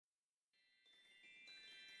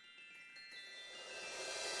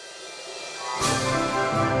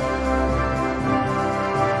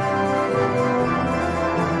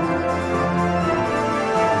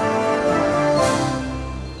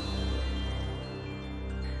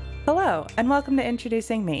Hello, and welcome to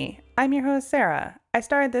Introducing Me. I'm your host, Sarah. I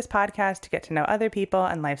started this podcast to get to know other people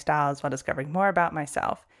and lifestyles while discovering more about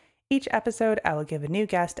myself. Each episode, I will give a new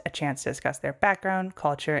guest a chance to discuss their background,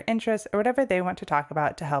 culture, interests, or whatever they want to talk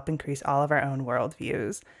about to help increase all of our own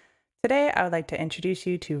worldviews. Today, I would like to introduce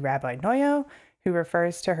you to Rabbi Noyo, who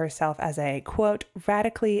refers to herself as a, quote,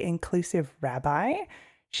 radically inclusive rabbi.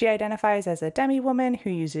 She identifies as a demi-woman who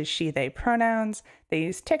uses she/they pronouns. They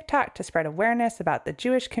use TikTok to spread awareness about the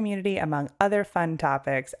Jewish community, among other fun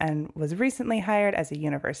topics, and was recently hired as a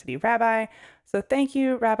university rabbi. So thank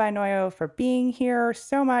you, Rabbi Noyo, for being here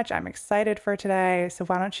so much. I'm excited for today. So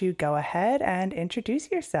why don't you go ahead and introduce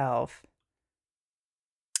yourself?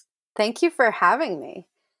 Thank you for having me.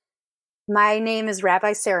 My name is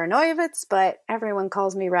Rabbi Sarah Noyovitz, but everyone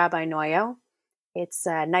calls me Rabbi Noyo. It's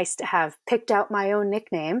nice to have picked out my own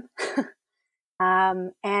nickname.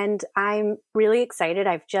 And I'm really excited.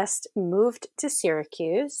 I've just moved to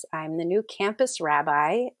Syracuse. I'm the new campus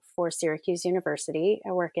rabbi for Syracuse University.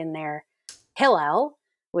 I work in their Hillel,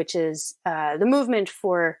 which is the movement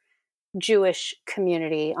for Jewish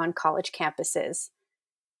community on college campuses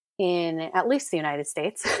in at least the United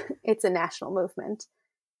States. It's a national movement.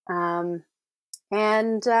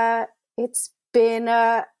 It's been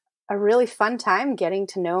a really fun time getting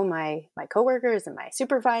to know my coworkers and my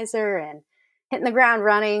supervisor and hitting the ground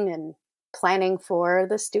running and planning for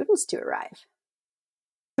the students to arrive.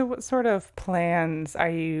 So what sort of plans are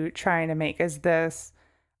you trying to make? Is this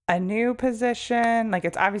a new position? Like,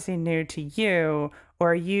 it's obviously new to you,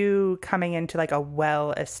 or are you coming into like a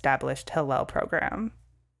well-established Hillel program?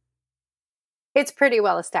 It's pretty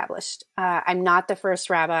well established. I'm not the first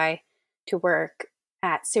rabbi to work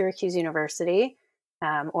at Syracuse University.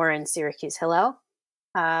 Or in Syracuse Hillel.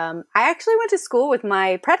 I actually went to school with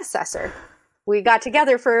my predecessor. We got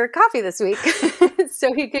together for coffee this week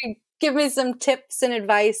so he could give me some tips and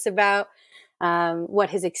advice about what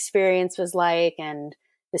his experience was like and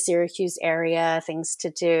the Syracuse area, things to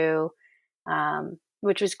do,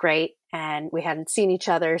 which was great. And we hadn't seen each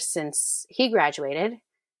other since he graduated.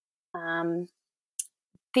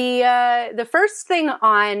 The first thing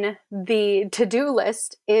on the to-do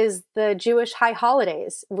list is the Jewish high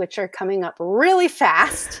holidays, which are coming up really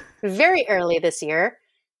fast, very early this year.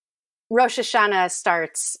 Rosh Hashanah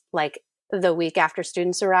starts like the week after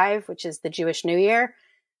students arrive, which is the Jewish New Year.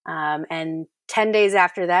 And 10 days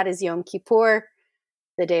after that is Yom Kippur,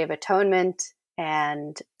 the Day of Atonement.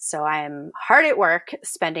 And so I am hard at work,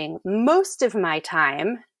 spending most of my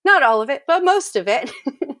time, not all of it, but most of it,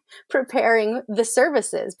 preparing the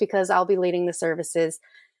services, because I'll be leading the services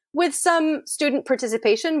with some student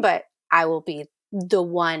participation, but I will be the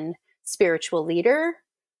one spiritual leader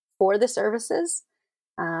for the services.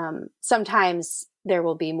 Sometimes there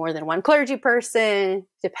will be more than one clergy person,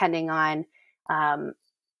 depending on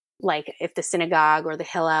like if the synagogue or the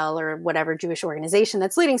Hillel or whatever Jewish organization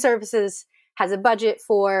that's leading services has a budget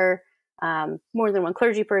for more than one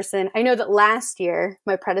clergy person. I know that last year,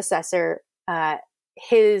 my predecessor,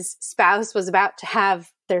 his spouse was about to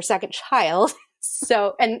have their second child.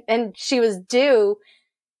 So, and she was due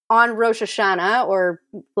on Rosh Hashanah or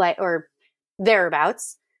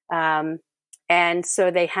thereabouts. And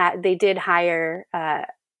so they did hire,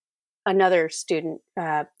 another student,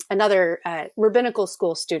 another rabbinical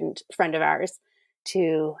school student friend of ours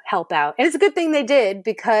to help out. And it's a good thing they did,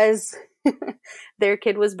 because their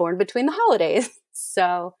kid was born between the holidays.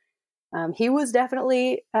 So, he was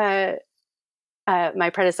definitely, my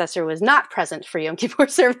predecessor was not present for Yom Kippur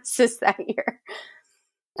services that year.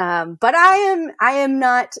 But I am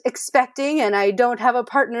not expecting, and I don't have a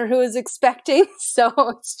partner who is expecting. So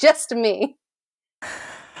it's just me.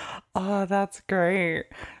 Oh, that's great.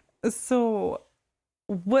 So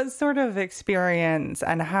what sort of experience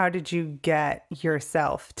and how did you get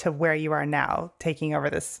yourself to where you are now, taking over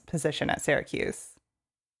this position at Syracuse?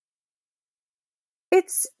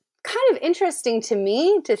 It's kind of interesting to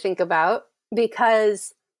me to think about,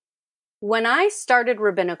 because when I started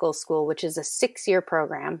rabbinical school, which is a 6-year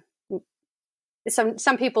program,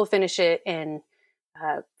 some people finish it in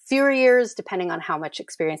fewer years, depending on how much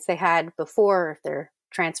experience they had before, or if they're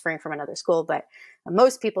transferring from another school, but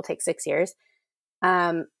most people take 6 years.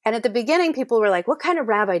 And at the beginning, people were like, what kind of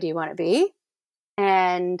rabbi do you want to be?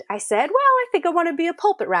 And I said, well, I think I want to be a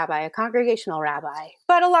pulpit rabbi, a congregational rabbi,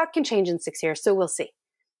 but a lot can change in 6 years, so we'll see.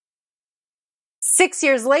 6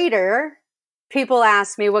 years later, people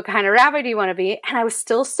asked me, what kind of rabbi do you want to be? And I was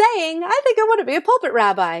still saying, I think I want to be a pulpit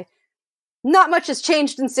rabbi. Not much has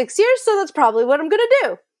changed in 6 years, so that's probably what I'm going to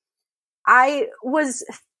do. I was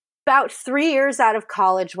about 3 years out of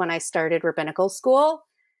college when I started rabbinical school.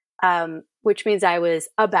 which means I was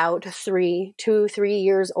about 2 to 3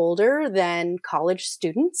 years older than college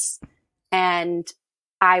students. And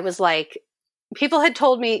I was like, people had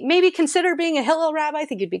told me, maybe consider being a Hillel rabbi. I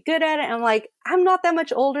think you'd be good at it. And I'm like, I'm not that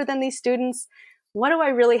much older than these students. What do I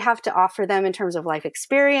really have to offer them in terms of life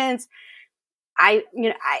experience? I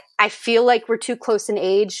feel like we're too close in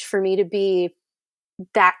age for me to be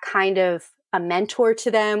that kind of a mentor to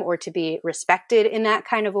them or to be respected in that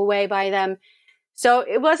kind of a way by them. So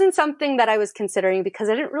it wasn't something that I was considering because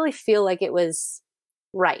I didn't really feel like it was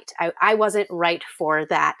right. I wasn't right for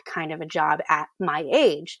that kind of a job at my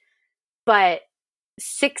age. But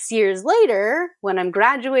 6 years later, when I'm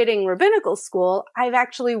graduating rabbinical school, I've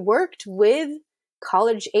actually worked with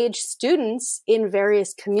college-age students in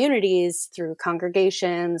various communities through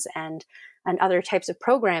congregations and other types of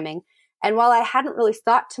programming. And while I hadn't really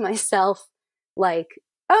thought to myself, like,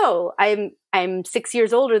 oh, I'm 6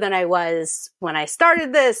 years older than I was when I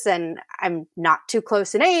started this, and I'm not too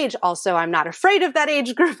close in age. Also, I'm not afraid of that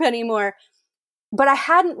age group anymore. But I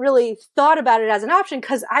hadn't really thought about it as an option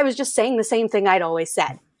because I was just saying the same thing I'd always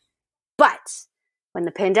said. But when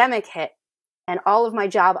the pandemic hit and all of my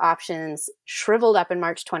job options shriveled up in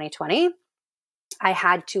March 2020, I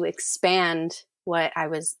had to expand what I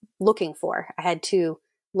was looking for. I had to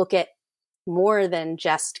look at more than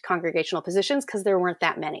just congregational positions because there weren't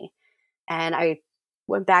that many. And I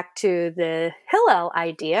went back to the Hillel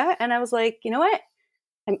idea and I was like, you know what?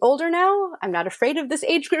 I'm older now. I'm not afraid of this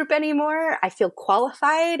age group anymore. I feel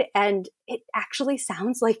qualified and it actually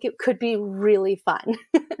sounds like it could be really fun.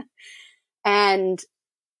 And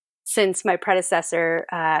since my predecessor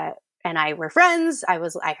and I were friends, I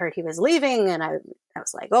heard he was leaving and I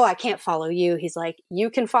was like, oh, I can't follow you. He's like,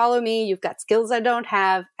 you can follow me. You've got skills I don't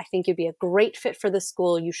have. I think you'd be a great fit for the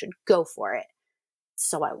school. You should go for it.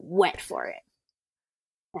 So I went for it.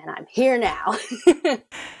 And I'm here now.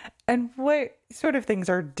 And what sort of things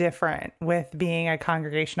are different with being a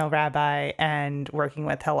congregational rabbi and working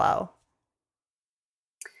with Hillel?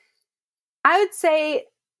 I would say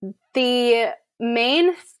the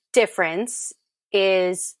main difference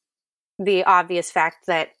is the obvious fact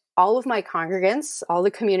that all of my congregants, all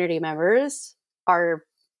the community members, are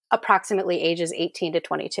approximately ages 18 to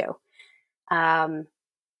 22.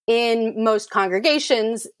 In most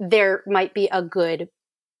congregations, there might be a good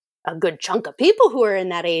chunk of people who are in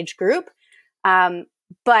that age group.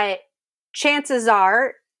 But chances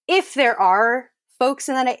are, if there are folks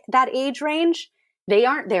in that age range, they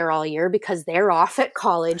aren't there all year because they're off at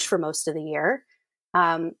college for most of the year.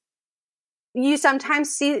 You sometimes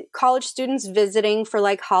see college students visiting for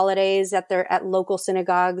like holidays at local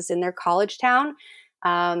synagogues in their college town.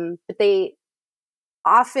 But they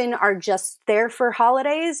often are just there for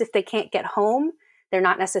holidays. If they can't get home, they're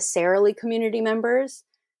not necessarily community members.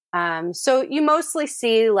 So you mostly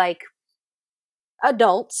see like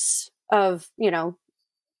adults of,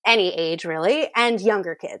 any age really, and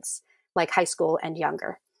younger kids, like high school and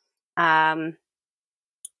younger. But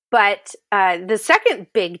the second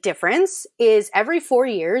big difference is every 4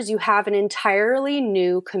 years, you have an entirely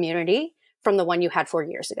new community from the one you had 4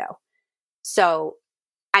 years ago. So,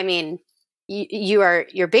 I mean,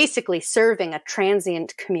 you're basically serving a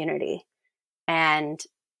transient community. And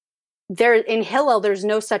there in Hillel, there's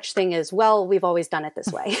no such thing as, well, we've always done it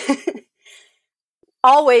this way.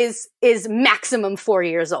 Always is maximum 4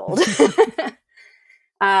 years old.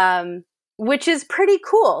 Which is pretty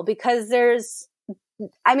cool because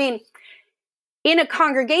in a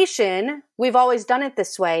congregation, we've always done it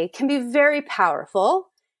this way, can be very powerful.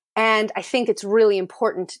 And I think it's really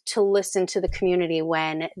important to listen to the community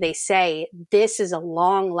when they say, this is a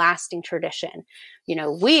long-lasting tradition.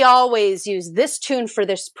 We always use this tune for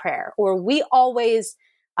this prayer, or we always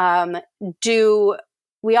read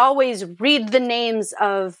the names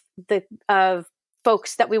of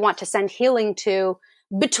folks that we want to send healing to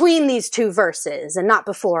between these two verses and not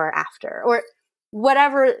before or after, or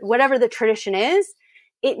whatever the tradition is.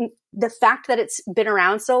 The fact that it's been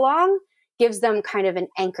around so long gives them kind of an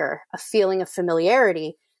anchor, a feeling of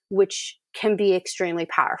familiarity, which can be extremely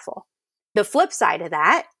powerful. The flip side of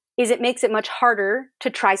that is it makes it much harder to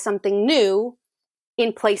try something new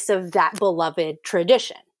in place of that beloved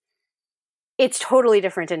tradition. It's totally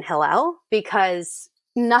different in Hillel because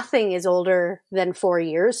nothing is older than 4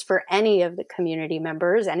 years for any of the community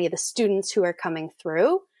members, any of the students who are coming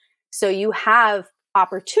through. So you have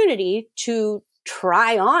opportunity to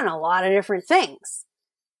try on a lot of different things.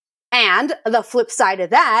 And the flip side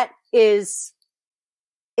of that is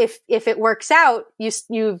if it works out,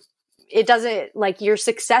 it doesn't, like, your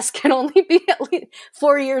success can only be at least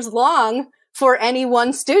 4 years long for any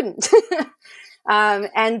one student.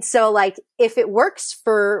 And so like, if it works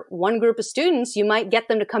for one group of students, you might get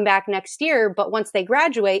them to come back next year, but once they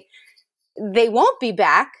graduate, they won't be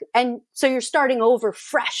back. And so you're starting over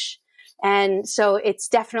fresh. And so it's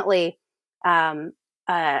definitely,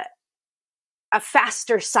 a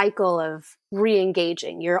faster cycle of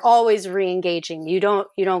re-engaging. You're always re-engaging. You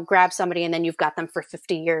don't grab somebody and then you've got them for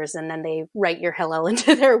 50 years and then they write your Hillel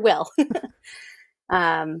into their will.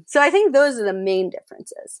 So I think those are the main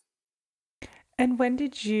differences. And when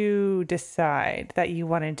did you decide that you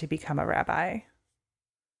wanted to become a rabbi?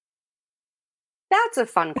 That's a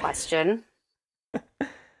fun question.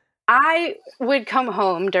 I would come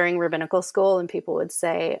home during rabbinical school and people would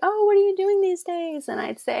say, "Oh, what are you doing these days?" And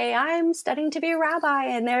I'd say, "I'm studying to be a rabbi."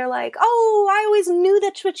 And they're like, "Oh, I always knew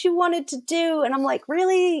that's what you wanted to do." And I'm like,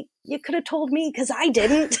 "Really? You could have told me, because I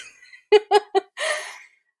didn't."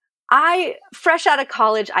 Fresh out of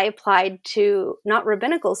college, I applied to not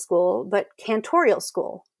rabbinical school, but cantorial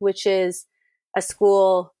school, which is a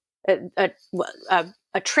school, a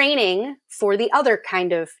training for the other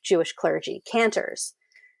kind of Jewish clergy, cantors.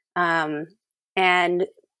 And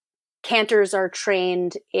cantors are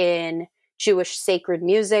trained in Jewish sacred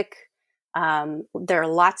music. There are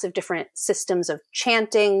lots of different systems of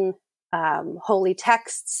chanting, holy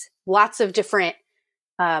texts, lots of different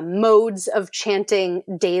modes of chanting,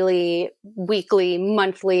 daily, weekly,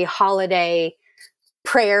 monthly, holiday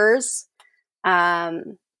prayers.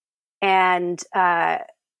 And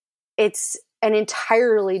it's an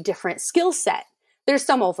entirely different skill set. There's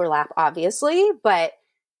some overlap, obviously, but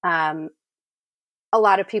a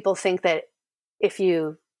lot of people think that if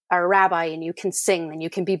you are a rabbi and you can sing, then you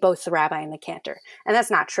can be both the rabbi and the cantor. And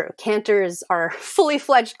that's not true. Cantors are fully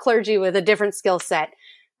fledged clergy with a different skill set.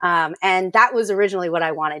 And that was originally what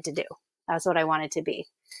I wanted to do. That's what I wanted to be.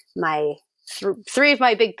 My three of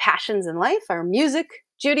my big passions in life are music,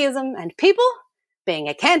 Judaism, and people. Being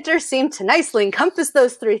a cantor seemed to nicely encompass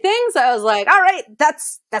those three things. I was like, all right,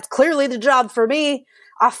 that's clearly the job for me.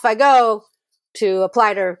 Off I go to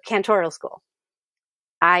apply to cantorial school.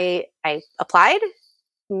 I applied.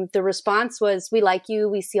 The response was, "We like you.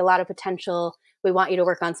 We see a lot of potential. We want you to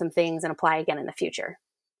work on some things and apply again in the future."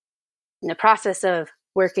 In the process of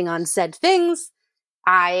working on said things,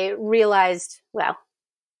 I realized, well,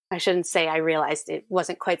 I shouldn't say I realized, it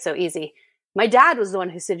wasn't quite so easy. My dad was the one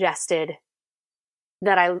who suggested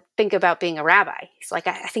that I think about being a rabbi. He's like,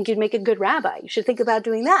 I think you'd make a good rabbi. You should think about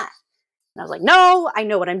doing that. And I was like, no, I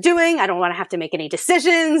know what I'm doing. I don't want to have to make any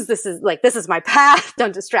decisions. This is my path.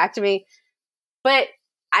 Don't distract me. But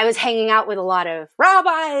I was hanging out with a lot of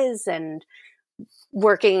rabbis and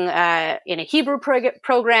working in a Hebrew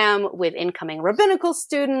program with incoming rabbinical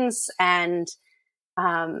students. And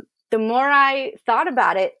the more I thought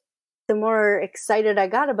about it, the more excited I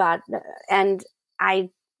got about it. And I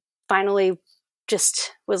finally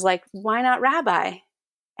just was like, why not rabbi?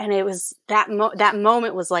 And it was that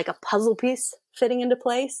moment was like a puzzle piece fitting into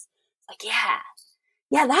place. Like,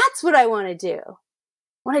 yeah, that's what I want to do. I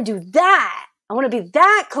want to do that. I want to be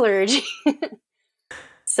that clergy.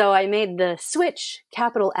 So I made the switch,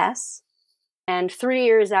 capital S. And 3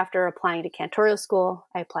 years after applying to cantorial school,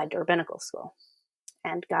 I applied to rabbinical school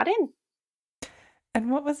and got in. And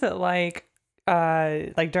what was it like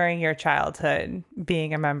during your childhood,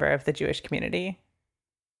 being a member of the Jewish community?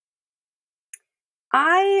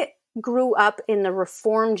 I grew up in the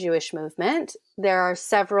Reform Jewish movement. There are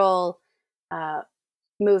several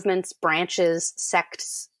movements, branches,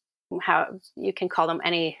 sects, how you can call them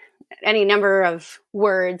any number of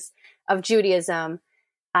words of Judaism.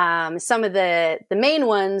 Some of the main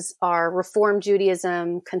ones are Reform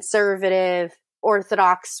Judaism, Conservative,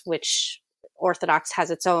 Orthodox, which Orthodox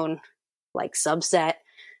has its own like subset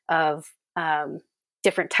of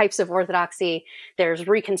different types of orthodoxy. There's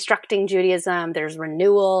Reconstructing Judaism, there's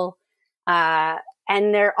Renewal, and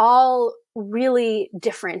they're all really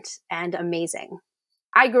different and amazing.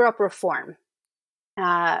 I grew up Reform.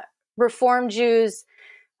 Reform Jews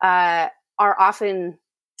are often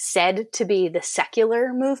said to be the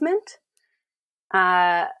secular movement.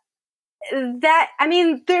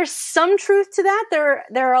 There's some truth to that.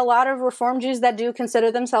 There are a lot of Reform Jews that do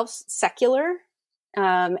consider themselves secular,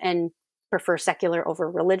 and prefer secular over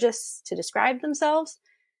religious to describe themselves.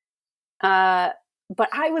 But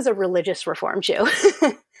I was a religious Reform Jew.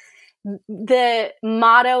 The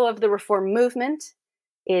motto of the Reform movement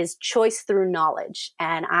is choice through knowledge.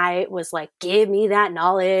 And I was like, give me that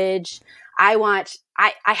knowledge. I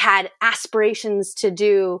had aspirations to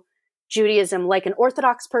do Judaism like an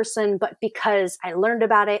Orthodox person, but because I learned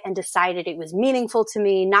about it and decided it was meaningful to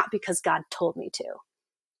me, not because God told me to.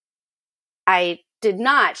 I did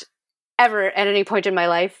not ever at any point in my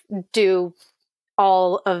life do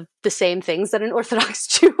all of the same things that an Orthodox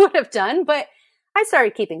Jew would have done, but I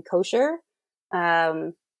started keeping kosher,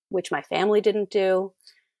 which my family didn't do.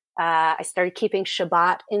 I started keeping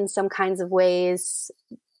Shabbat in some kinds of ways.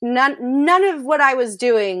 None of what I was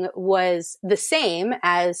doing was the same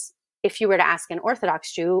as if you were to ask an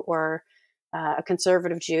Orthodox Jew or a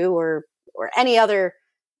conservative Jew or any other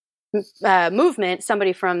movement,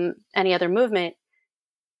 somebody from any other movement.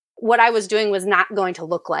 What I was doing was not going to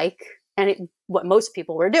look like what most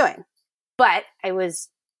people were doing. But I was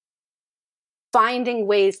finding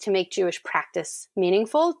ways to make Jewish practice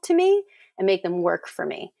meaningful to me and make them work for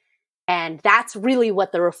me. And that's really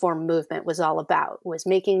what the Reform movement was all about, was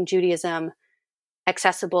making Judaism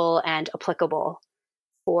accessible and applicable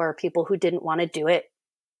for people who didn't want to do it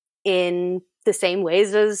in the same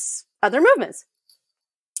ways as other movements.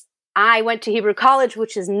 I went to Hebrew College,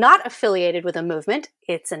 which is not affiliated with a movement.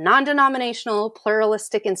 It's a non-denominational,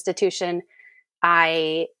 pluralistic institution.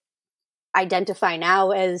 I identify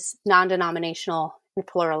now as non-denominational and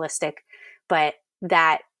pluralistic, but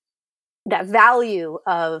that value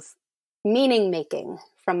of meaning making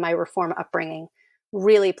from my Reform upbringing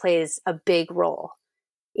really plays a big role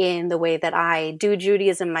in the way that I do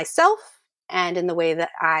Judaism myself and in the way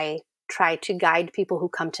that I try to guide people who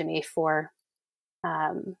come to me for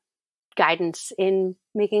guidance in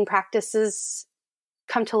making practices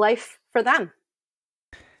come to life for them.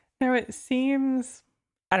 Now, it seems,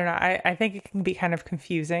 I don't know, I think it can be kind of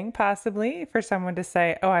confusing possibly for someone to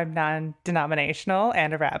say, oh, I'm non-denominational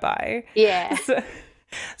and a rabbi. Yeah.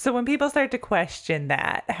 So when people start to question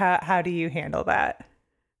that, how do you handle that?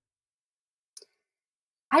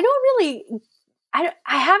 I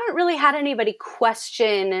haven't really had anybody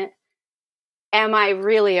question, am I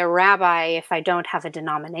really a rabbi if I don't have a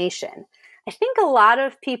denomination? I think a lot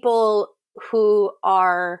of people who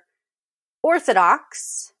are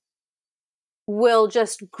Orthodox will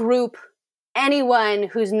just group anyone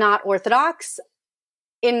who's not Orthodox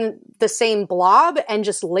in the same blob and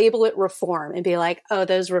just label it Reform and be like, oh,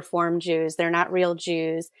 those Reform Jews, they're not real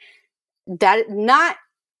Jews.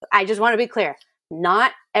 I just want to be clear,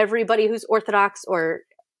 not everybody who's Orthodox or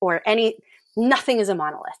nothing is a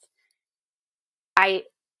monolith. I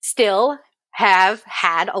still have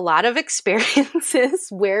had a lot of experiences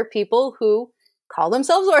where people who call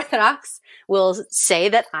themselves Orthodox will say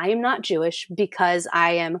that I am not Jewish because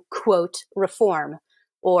I am, quote, Reform,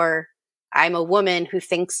 or I'm a woman who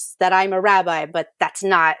thinks that I'm a rabbi, but that's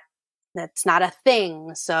not a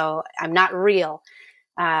thing, so I'm not real.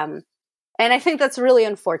 And I think that's really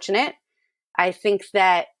unfortunate. I think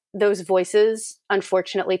that those voices,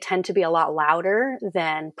 unfortunately, tend to be a lot louder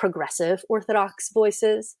than progressive Orthodox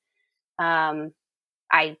voices.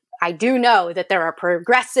 I do know that there are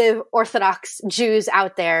progressive Orthodox Jews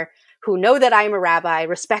out there who know that I'm a rabbi,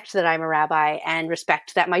 respect that I'm a rabbi, and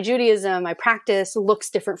respect that my Judaism, my practice looks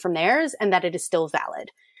different from theirs and that it is still valid.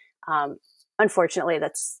 Unfortunately,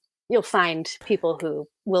 you'll find people who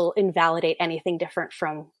will invalidate anything different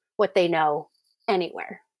from what they know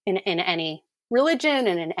anywhere, in any religion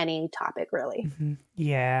and in any topic, really. Mm-hmm.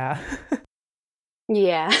 Yeah.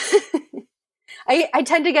 Yeah. I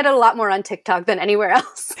tend to get it a lot more on TikTok than anywhere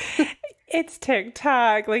else. It's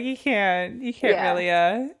TikTok. Like you can't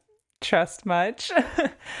really trust much.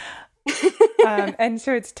 And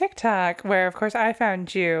so it's TikTok where, of course, I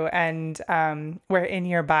found you, and where in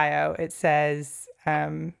your bio it says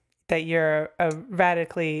that you're a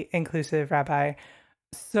radically inclusive rabbi.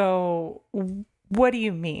 So what do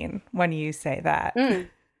you mean when you say that?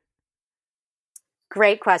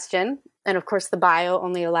 Great question. And of course, the bio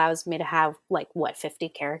only allows me to have 50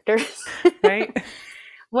 characters. Right.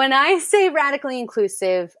 When I say radically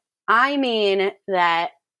inclusive, I mean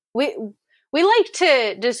that we like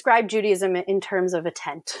to describe Judaism in terms of a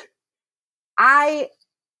tent. I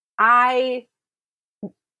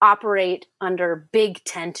operate under big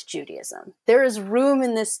tent Judaism. There is room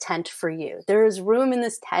in this tent for you. There is room in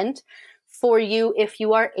this tent for you if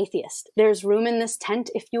you are atheist. There's room in this tent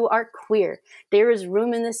if you are queer. There is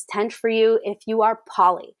room in this tent for you if you are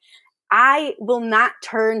poly. I will not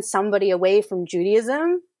turn somebody away from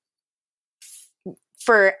Judaism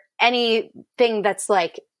for anything that's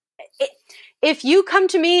if you come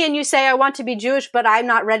to me and you say, I want to be Jewish, but I'm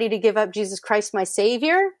not ready to give up Jesus Christ, my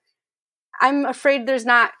savior, I'm afraid there's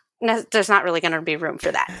not really going to be room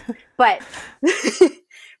for that. But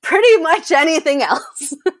pretty much anything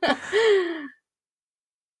else.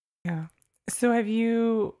 Yeah. So have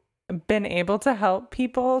you been able to help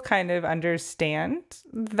people kind of understand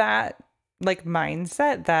that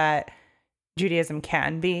mindset that Judaism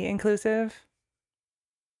can be inclusive?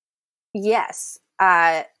 Yes.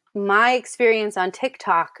 My experience on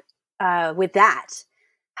TikTok with that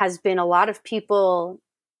has been a lot of people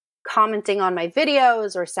commenting on my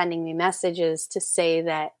videos or sending me messages to say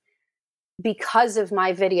that because of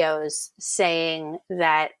my videos saying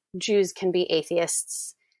that Jews can be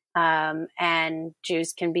atheists and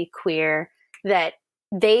Jews can be queer, that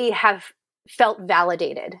they have felt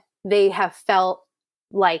validated. They have felt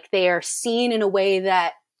like they are seen in a way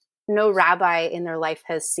that no rabbi in their life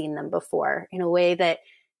has seen them before, in a way that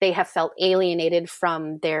they have felt alienated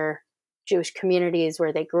from their Jewish communities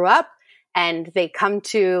where they grew up, and they come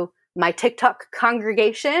to my TikTok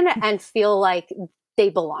congregation and feel like they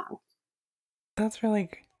belong. That's really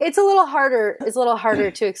good. It's a little harder. It's a little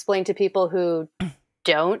harder to explain to people who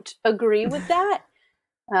don't agree with that.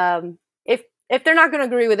 If they're not going to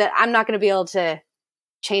agree with it, I'm not going to be able to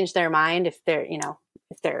change their mind if they're,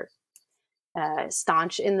 if they're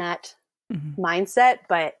staunch in that mindset.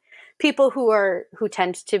 But people who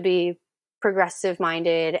tend to be progressive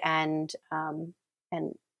minded and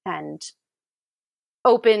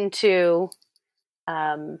open to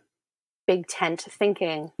big tent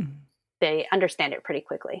thinking, they understand it pretty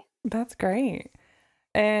quickly. That's great.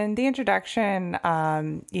 In the introduction,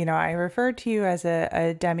 I referred to you as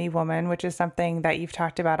a demi woman, which is something that you've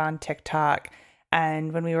talked about on TikTok.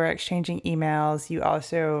 And when we were exchanging emails, you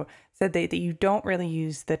also said that you don't really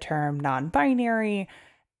use the term non-binary.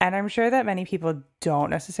 And I'm sure that many people don't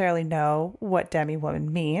necessarily know what demi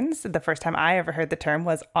woman means. The first time I ever heard the term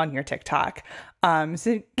was on your TikTok.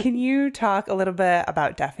 So can you talk a little bit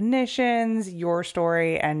about definitions, your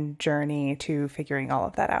story, and journey to figuring all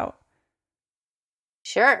of that out?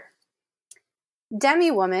 Sure. Demi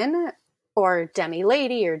woman or demi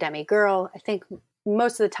lady or demi girl, I think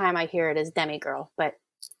most of the time I hear it as demi girl, but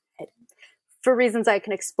for reasons I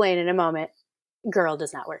can explain in a moment, girl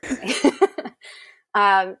does not work for me.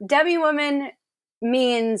 Demi woman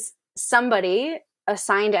means somebody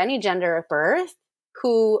assigned any gender at birth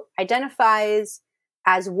who identifies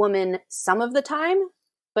as woman some of the time,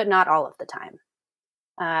 but not all of the time.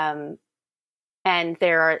 And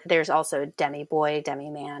there's also demi boy, demi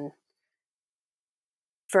man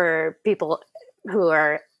for people who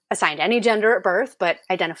are assigned any gender at birth, but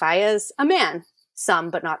identify as a man some,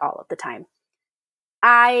 but not all of the time.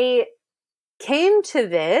 I came to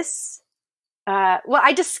this,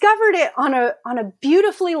 I discovered it on a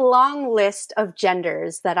beautifully long list of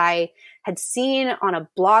genders that I had seen on a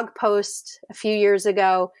blog post a few years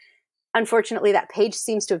ago. Unfortunately, that page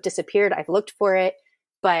seems to have disappeared. I've looked for it,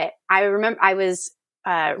 but I remember I was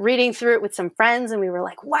reading through it with some friends, and we were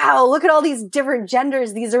like, wow, look at all these different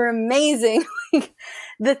genders. These are amazing.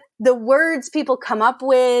 the words people come up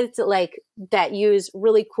with, like, that use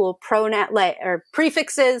really cool or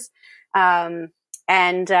prefixes. And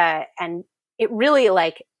it really,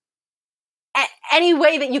 like, any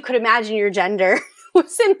way that you could imagine your gender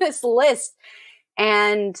was in this list.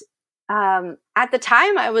 And at the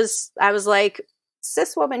time I was like,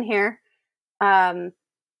 cis woman here.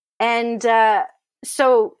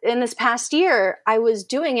 So in this past year, I was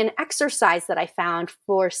doing an exercise that I found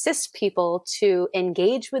for cis people to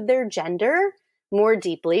engage with their gender more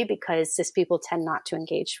deeply, because cis people tend not to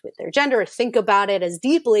engage with their gender or think about it as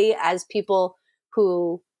deeply as people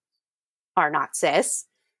who are not cis.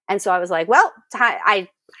 And so I was like, well, I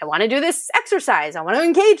want to do this exercise. I want to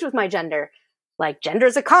engage with my gender. Like, gender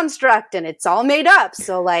is a construct and it's all made up.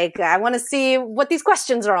 So, like, I want to see what these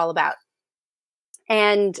questions are all about.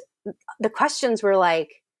 And the questions were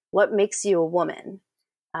like, what makes you a woman?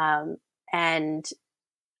 And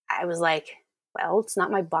I was like, well, it's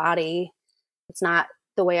not my body. It's not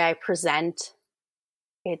the way I present.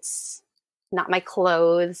 It's not my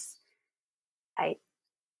clothes. I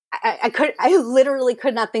literally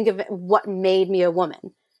could not think of what made me a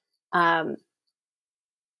woman. And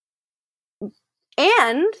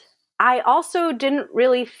I also didn't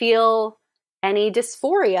really feel any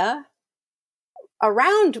dysphoria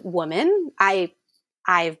around women.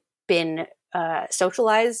 I've been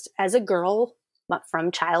socialized as a girl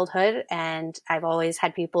from childhood, and I've always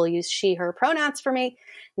had people use she, her pronouns for me,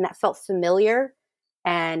 and that felt familiar,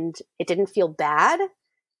 and it didn't feel bad.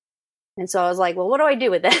 And so I was like, well, what do I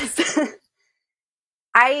do with this?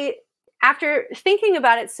 After thinking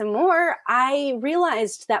about it some more, I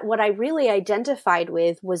realized that what I really identified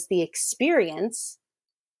with was the experience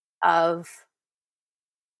of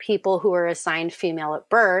people who are assigned female at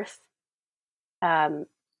birth, and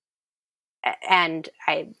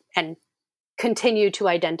continue to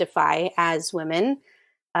identify as women.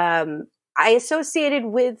 I associated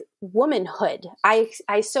with womanhood. I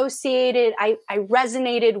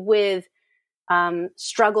resonated with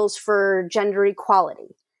struggles for gender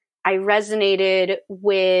equality. I resonated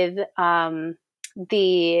with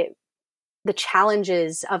the the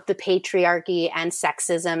challenges of the patriarchy and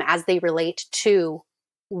sexism as they relate to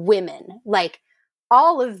women. Like,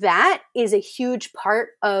 all of that is a huge part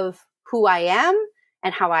of who I am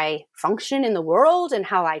and how I function in the world and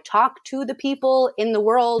how I talk to the people in the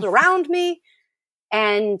world around me.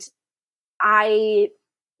 And I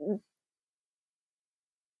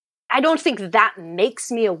don't think that makes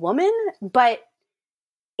me a woman, but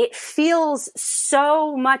it feels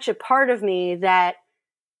so much a part of me that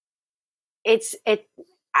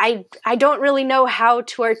I don't really know how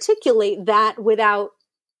to articulate that without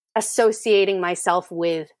associating myself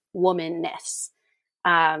with womanness.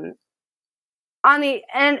 And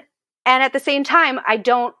at the same time, I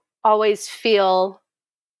don't always feel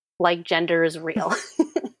like gender is real.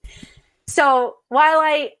 So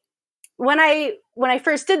when I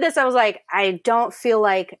first did this, I was like, I don't feel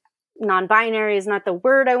like non-binary is not the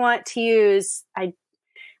word I want to use. I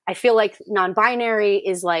feel like non-binary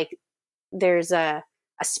is like, there's a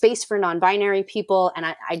space for non-binary people, and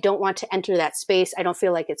I don't want to enter that space. I don't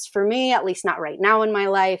feel like it's for me, at least not right now in my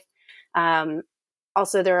life.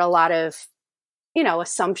 Also, there are a lot of,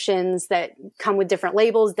 assumptions that come with different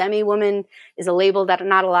labels. Demi-woman is a label that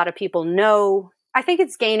not a lot of people know. I think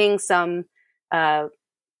it's gaining some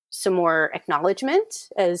more acknowledgement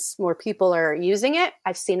as more people are using it.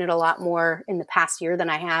 I've seen it a lot more in the past year than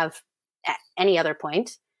I have at any other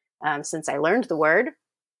point since I learned the word.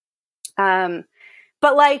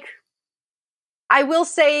 But like, I will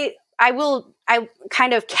say, I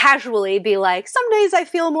kind of casually be like, some days I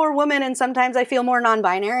feel more woman and sometimes I feel more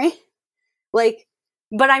non-binary. Like,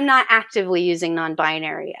 but I'm not actively using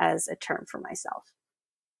non-binary as a term for myself.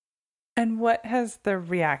 And what has the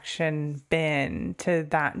reaction been to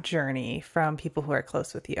that journey from people who are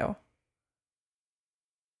close with you?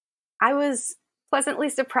 I was pleasantly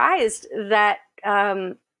surprised that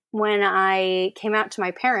when I came out to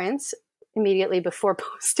my parents immediately before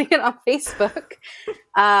posting it on Facebook,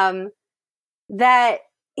 that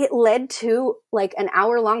it led to like an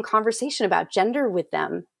hour-long conversation about gender with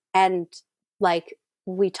them. And like,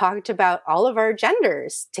 we talked about all of our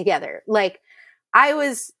genders together. Like,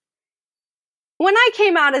 when I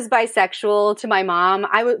came out as bisexual to my mom,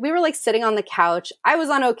 we were like sitting on the couch. I was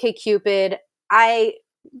on OkCupid. I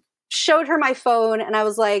showed her my phone and I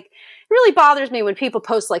was like, it really bothers me when people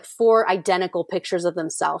post like 4 identical pictures of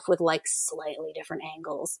themselves with like slightly different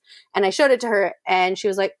angles. And I showed it to her and she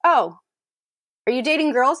was like, oh, are you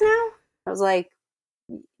dating girls now? I was like,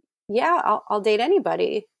 yeah, I'll date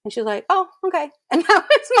anybody. And she was like, oh, okay. And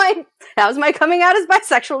that was my coming out as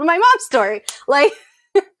bisexual to my mom's story. Like,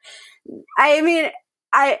 I mean,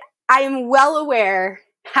 I am well aware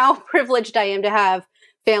how privileged I am to have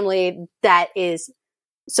family that is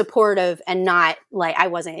supportive and not like, I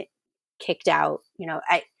wasn't kicked out, and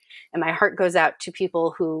my heart goes out to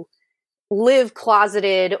people who live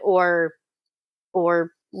closeted or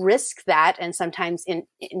risk that and sometimes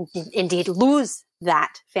indeed lose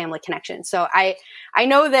that family connection. So I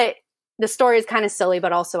know that the story is kind of silly,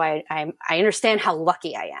 but also I understand how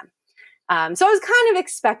lucky I am. So I was kind of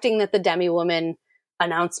expecting that the demi-woman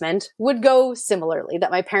announcement would go similarly,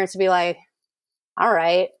 that my parents would be like, all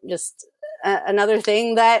right, just another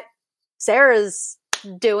thing that Sarah's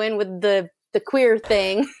doing with the queer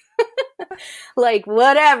thing. Like,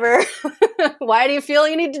 whatever. Why do you feel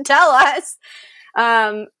you need to tell us?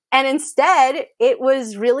 And instead, it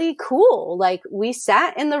was really cool. Like, we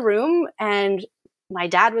sat in the room and my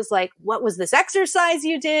dad was like, what was this exercise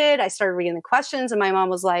you did? I started reading the questions and my mom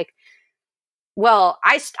was like, well,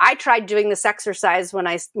 I tried doing this exercise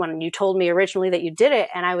when you told me originally that you did it,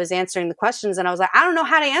 and I was answering the questions and I was like, I don't know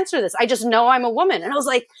how to answer this. I just know I'm a woman. And I was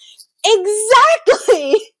like,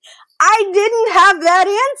 exactly. I didn't have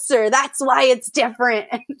that answer. That's why it's different.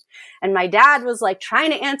 And my dad was like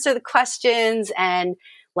trying to answer the questions and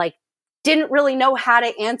like didn't really know how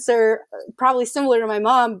to answer, probably similar to my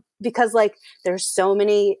mom, because like there's so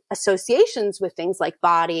many associations with things like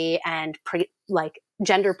body and like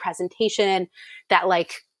gender presentation that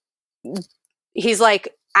like, he's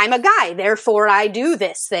like, I'm a guy, therefore I do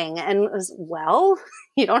this thing. And it was, well,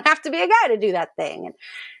 you don't have to be a guy to do that thing.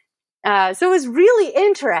 And so it was really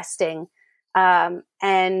interesting.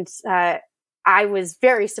 And I was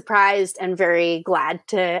very surprised and very glad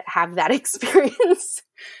to have that experience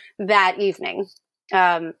that evening.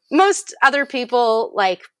 Most other people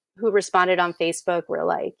like who responded on Facebook were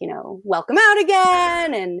like, welcome out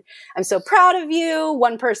again. And I'm so proud of you.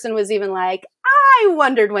 One person was even like, I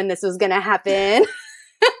wondered when this was going to happen.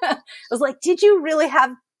 I was like, did you really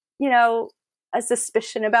have, a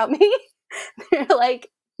suspicion about me? They're like,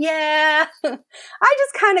 yeah, I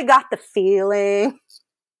just kind of got the feeling.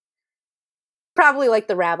 probably like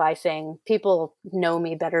the Rabbi thing. People know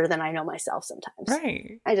me better than I know myself sometimes.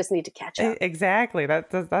 Right. I just need to catch up. Exactly.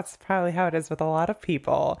 That's probably how it is with a lot of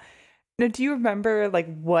people. Now, do you remember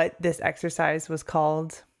like what this exercise was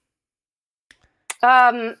called?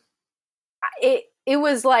 It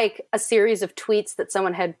was like a series of tweets that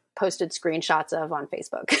someone had posted screenshots of on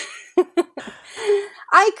Facebook.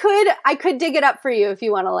 I could dig it up for you if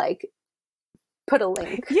you want to like put a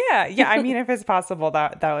link. Yeah. I mean, if it's possible,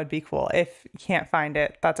 that would be cool. If you can't find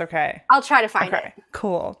it, that's okay. I'll try to find it.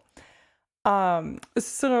 Cool.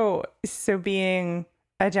 So being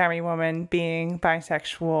a Jami woman, being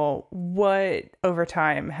bisexual, what over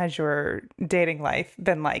time has your dating life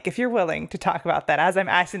been like? If you're willing to talk about that, as I'm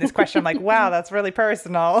asking this question, I'm like, wow, that's really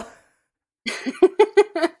personal.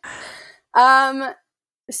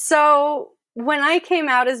 So when I came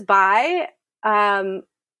out as bi,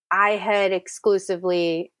 I had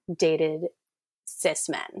exclusively dated cis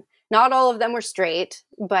men. Not all of them were straight,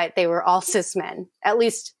 but they were all cis men. At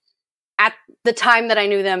least at the time that I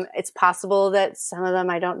knew them. It's possible that some of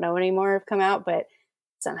them I don't know anymore have come out, but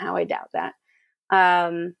somehow I doubt that.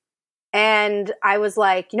 And I was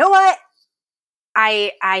like, you know what?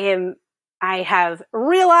 I have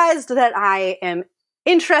realized that I am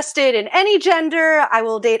interested in any gender. I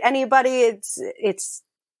will date anybody. It's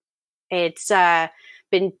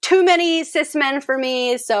been too many cis men for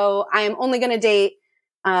me, so I am only going to date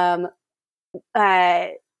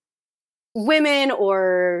women,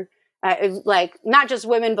 or like not just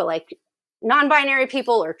women, but like non-binary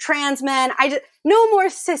people or trans men. No more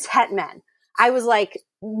cis het men. I was like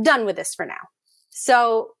done with this for now.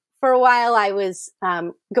 So for a while, I was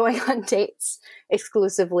going on dates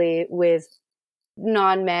exclusively with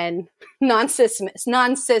non-cis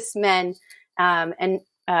men, and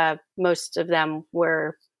most of them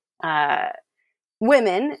were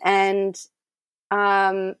women. And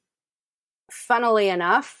funnily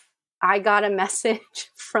enough, I got a message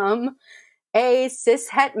from a cis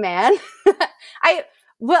het man.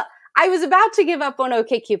 I was about to give up on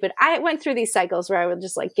OkCupid. I went through these cycles where I would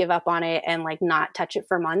just like give up on it and like not touch it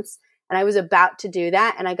for months. And I was about to do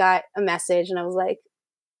that. And I got a message and I was like,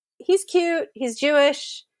 he's cute. He's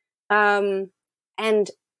Jewish. And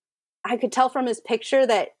I could tell from his picture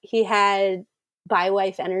that he had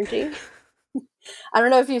bi-wife energy. I don't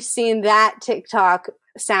know if you've seen that TikTok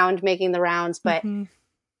sound making the rounds, but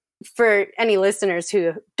for any listeners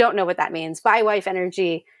who don't know what that means, bi-wife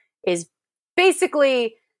energy is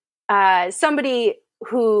basically somebody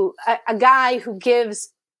who, a guy who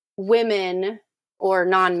gives women or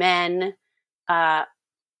non-men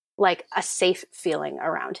like a safe feeling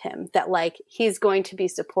around him, that like he's going to be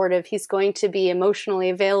supportive, he's going to be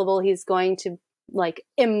emotionally available, he's going to like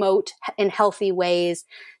emote in healthy ways,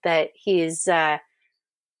 that he's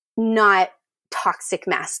not toxic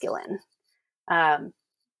masculine.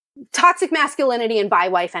 Toxic masculinity and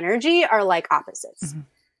bi-wife energy are like opposites.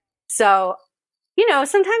 So, you know,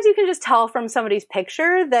 sometimes you can just tell from somebody's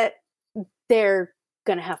picture that they're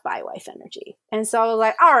going to have bi-wife energy. And so I was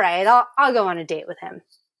like, all right, I'll go on a date with him.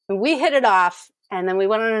 And we hit it off, and then we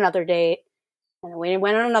went on another date, and then we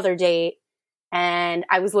went on another date. And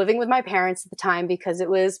I was living with my parents at the time because it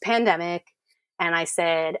was pandemic. And I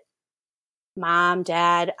said, Mom,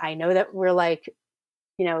 Dad, I know that we're like,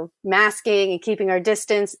 you know, masking and keeping our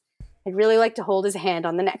distance. I'd really like to hold his hand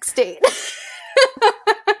on the next date.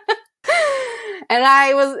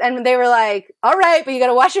 And they were like, all right, but you got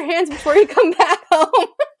to wash your hands before you come back home.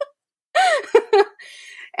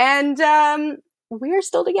 And we are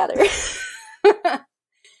still together.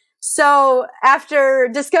 So after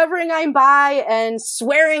discovering I'm bi and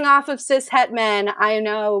swearing off of cis het men, I am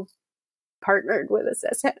now partnered with a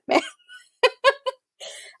cis het man.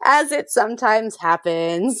 As it sometimes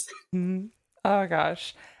happens. Oh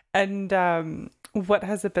gosh. And what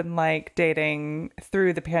has it been like dating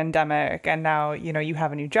through the pandemic? And now, you know, you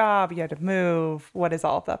have a new job, you had to move. What has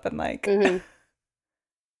all of that been like?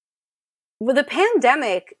 Well, the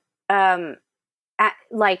pandemic,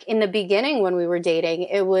 like in the beginning when we were dating,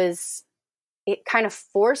 it kind of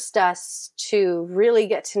forced us to really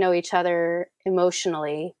get to know each other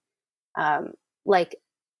emotionally. Like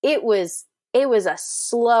it was a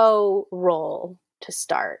slow roll to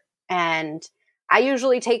start. And I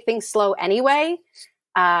usually take things slow anyway.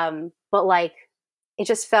 But like, it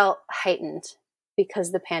just felt heightened because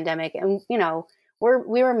of the pandemic. And, you know,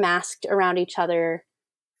 we were masked around each other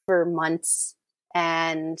for months,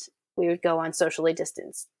 and we would go on socially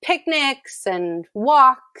distanced picnics and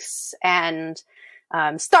walks and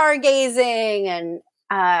stargazing. And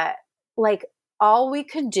like all we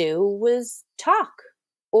could do was talk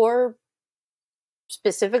or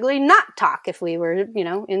specifically not talk if we were,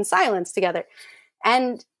 in silence together.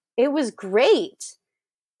 And it was great.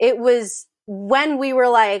 It was when we were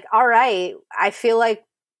like, all right, I feel like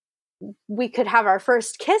we could have our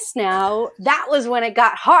first kiss now. That was when it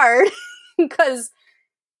got hard because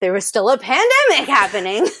there was still a pandemic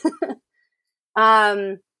happening.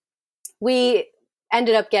 We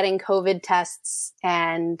ended up getting COVID tests,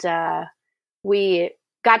 and we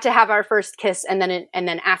got to have our first kiss. And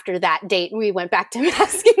then after that date, we went back to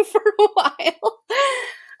masking for a while.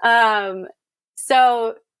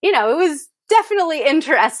 So, it was definitely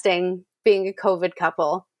interesting being a COVID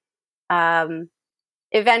couple.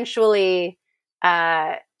 Eventually,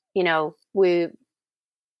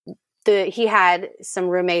 he had some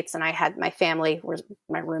roommates and I had my family were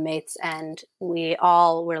my roommates, and we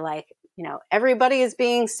all were like, everybody is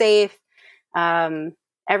being safe.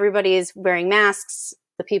 Everybody is wearing masks.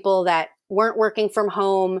 The people that weren't working from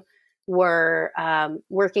home were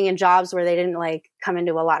working in jobs where they didn't come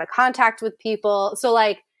into a lot of contact with people. So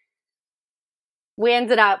we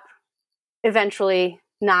ended up eventually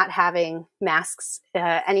not having masks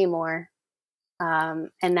anymore.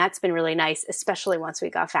 And that's been really nice, especially once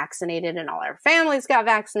we got vaccinated and all our families got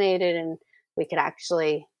vaccinated and we could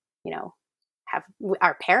actually, have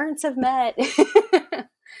our parents have met.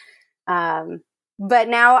 But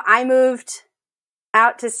now I moved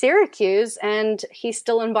out to Syracuse and he's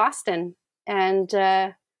still in Boston, and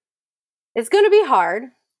it's going to be hard,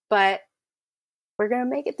 but we're going to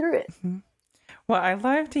make it through it. Mm-hmm. Well, I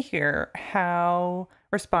love to hear how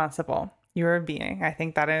responsible you are being. I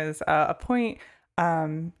think that is a point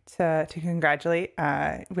to congratulate.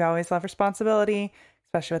 We always love responsibility,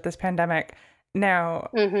 especially with this pandemic.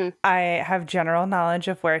 Now, I have general knowledge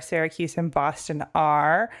of where Syracuse and Boston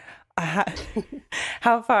are.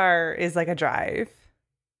 How far is a drive?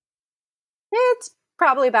 It's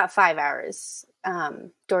probably about 5 hours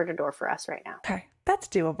door to door for us right now. Okay, that's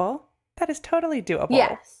doable. That is totally doable.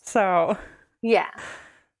 Yes. So, yeah,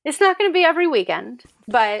 it's not going to be every weekend,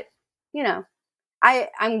 but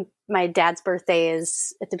my dad's birthday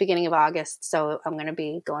is at the beginning of August, so I'm going to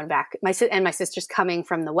be going back. My sister's coming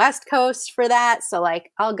from the West Coast for that, so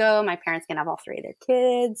I'll go. My parents can have all three of their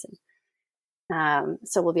kids, and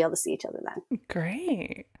so we'll be able to see each other then.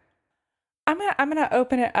 Great. I'm gonna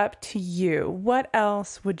open it up to you. What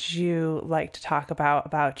else would you like to talk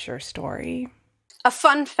about your story? A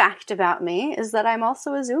fun fact about me is that I'm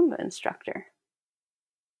also a Zumba instructor.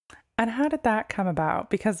 And how did that come about?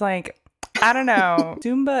 Because I don't know,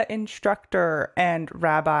 Zumba instructor and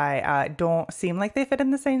rabbi don't seem like they fit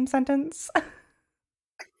in the same sentence.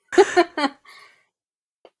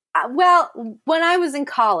 Well, when I was in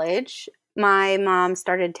college, my mom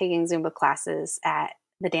started taking Zumba classes at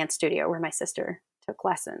the dance studio where my sister took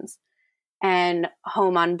lessons. And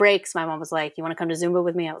home on breaks, my mom was like, "You want to come to Zumba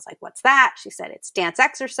with me?" I was like, "What's that?" She said, "It's dance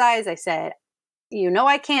exercise." I said,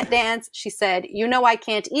 I can't dance." She said, "I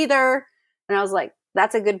can't either." And I was like,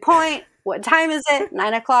 "That's a good point. What time is it?"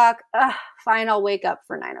 9:00. Fine, I'll wake up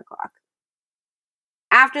for 9:00.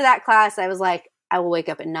 After that class, I was like, I will wake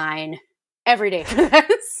up at 9 every day for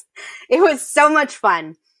this. It was so much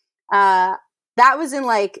fun. That was in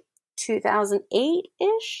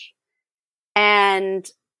 2008-ish.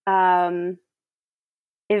 And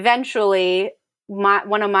eventually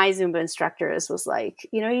one of my Zumba instructors was like,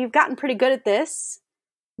 "You've gotten pretty good at this.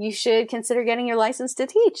 You should consider getting your license to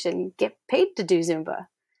teach and get paid to do Zumba."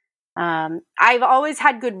 I've always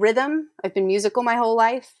had good rhythm. I've been musical my whole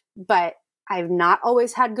life, but I've not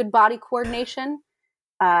always had good body coordination.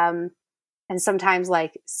 And sometimes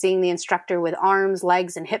seeing the instructor with arms,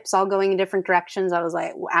 legs, and hips all going in different directions, I was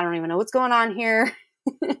like, I don't even know what's going on here.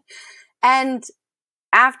 And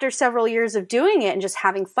after several years of doing it and just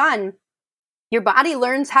having fun, your body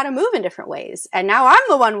learns how to move in different ways. And now I'm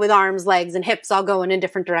the one with arms, legs, and hips all going in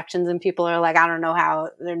different directions. And people are like, I don't know how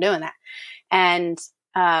they're doing that. And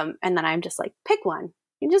then I'm just like, pick one.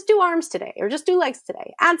 You just do arms today or just do legs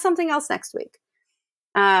today. Add something else next week.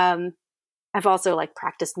 I've also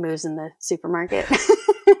practiced moves in the supermarket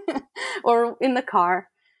or in the car.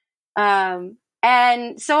 And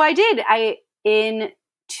so I did. In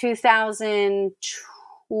 2012,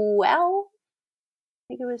 I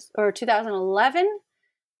think it was, or 2011,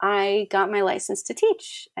 I got my license to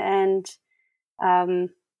teach. And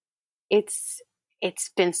it's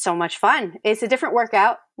been so much fun. It's a different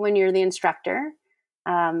workout when you're the instructor.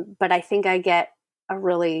 But I think I get a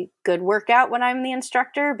really good workout when I'm the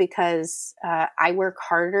instructor because I work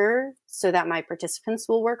harder so that my participants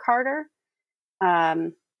will work harder.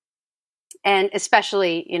 And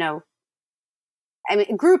especially,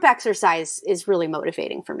 group exercise is really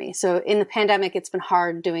motivating for me. So in the pandemic, it's been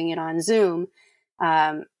hard doing it on Zoom.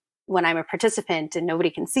 when I'm a participant and nobody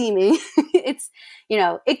can see me, it's,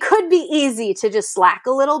 it could be easy to just slack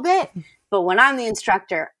a little bit, but when I'm the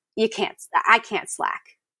instructor, I can't slack.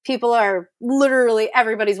 People are literally,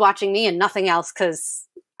 everybody's watching me and nothing else because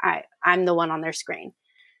I'm the one on their screen.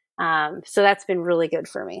 So that's been really good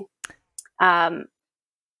for me.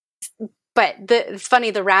 But it's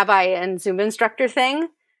funny, the rabbi and Zumba instructor thing,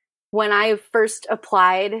 when I first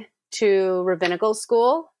applied to rabbinical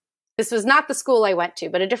school, this was not the school I went to,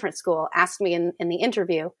 but a different school asked me in the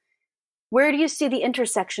interview, where do you see the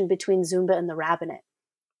intersection between Zumba and the rabbinate?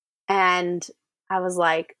 And I was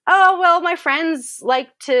like, oh, well, my friends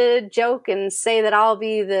like to joke and say that I'll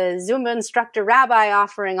be the Zumba instructor rabbi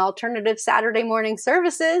offering alternative Saturday morning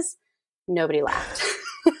services. Nobody laughed.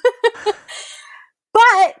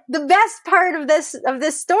 But the best part of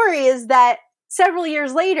this story is that several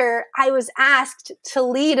years later, I was asked to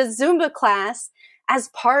lead a Zumba class as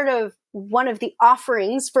part of one of the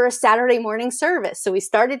offerings for a Saturday morning service. So we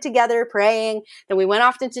started together praying, then we went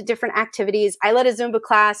off into different activities. I led a Zumba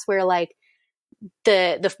class where like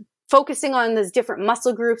the focusing on those different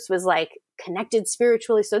muscle groups was like connected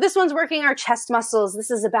spiritually. So this one's working our chest muscles. This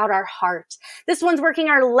is about our heart. This one's working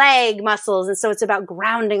our leg muscles. And so it's about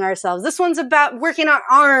grounding ourselves. This one's about working our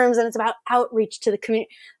arms and it's about outreach to the community.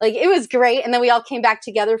 Like it was great. And then we all came back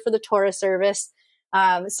together for the Torah service.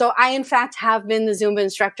 So I, in fact, have been the Zumba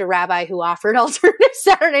instructor rabbi who offered alternative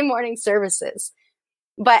Saturday morning services.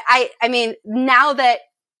 But I mean, now that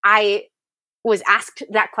I was asked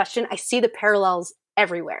that question, I see the parallels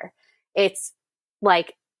everywhere. It's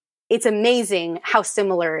like, it's amazing how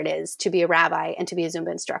similar it is to be a rabbi and to be a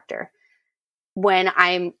Zumba instructor. When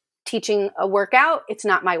I'm teaching a workout, it's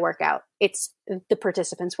not my workout. It's the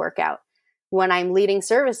participants' workout. When I'm leading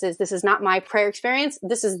services, this is not my prayer experience.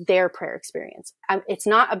 This is their prayer experience. It's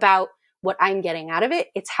not about what I'm getting out of it.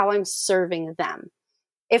 It's how I'm serving them.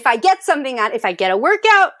 If I get if I get a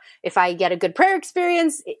workout, if I get a good prayer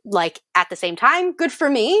experience, like at the same time, good for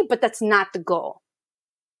me, but that's not the goal.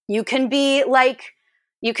 You can be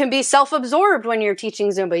self-absorbed when you're teaching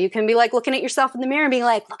Zumba. You can be like looking at yourself in the mirror and being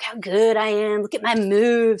like, look how good I am. Look at my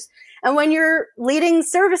moves. And when you're leading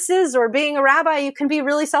services or being a rabbi, you can be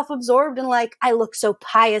really self-absorbed and like, I look so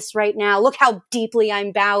pious right now. Look how deeply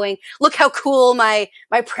I'm bowing. Look how cool my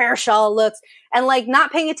prayer shawl looks. And like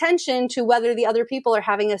not paying attention to whether the other people are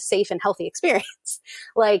having a safe and healthy experience.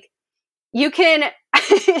 Like you can,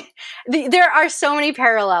 there are so many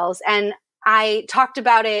parallels, and I talked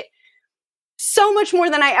about it so much more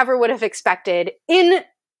than I ever would have expected in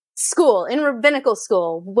school, in rabbinical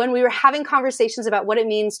school, when we were having conversations about what it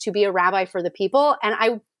means to be a rabbi for the people.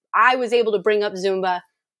 And I was able to bring up Zumba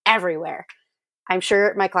everywhere. I'm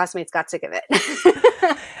sure my classmates got sick of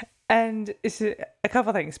it. And it's a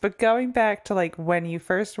couple things, but going back to like when you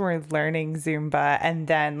first were learning Zumba and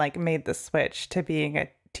then like made the switch to being a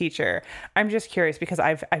teacher, I'm just curious because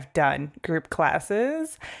I've done group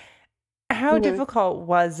classes. How difficult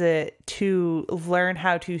was it to learn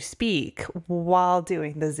how to speak while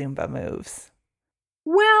doing the Zumba moves?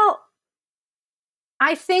 Well,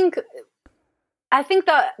 I think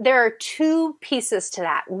that there are two pieces to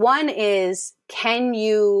that. One is, can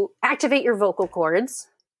you activate your vocal cords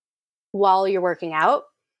while you're working out?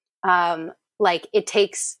 Like it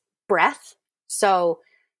takes breath. So,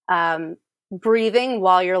 breathing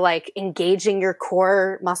while you're like engaging your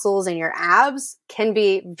core muscles and your abs can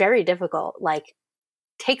be very difficult, like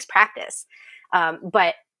takes practice.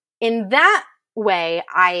 But in that way,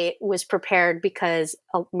 I was prepared because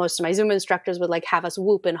most of my Zumba instructors would like have us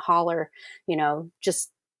whoop and holler,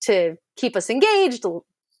 just to keep us engaged,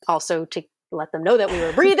 also to let them know that we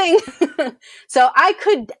were breathing. So I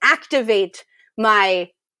could activate my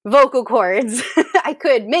vocal cords. I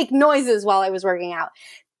could make noises while I was working out.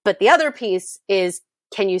 But the other piece is,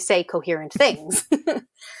 can you say coherent things?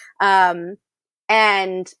 And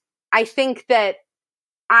I think that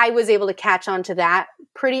I was able to catch on to that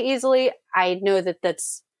pretty easily. I know that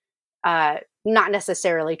that's not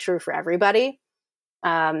necessarily true for everybody.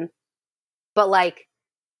 But like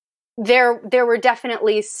there were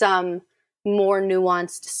definitely some more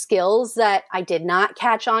nuanced skills that I did not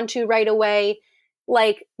catch on to right away,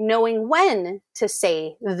 like knowing when to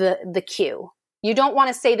say the cue. You don't want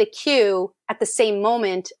to say the cue at the same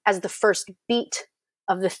moment as the first beat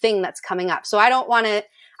of the thing that's coming up. So I don't want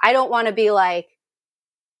to be like,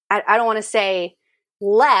 I don't want to say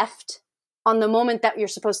left on the moment that you're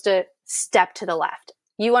supposed to step to the left.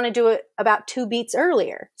 You want to do it about 2 beats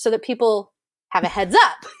earlier so that people have a heads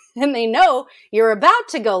up and they know you're about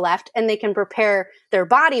to go left and they can prepare their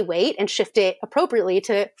body weight and shift it appropriately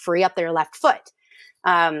to free up their left foot.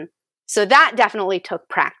 So that definitely took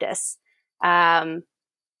practice.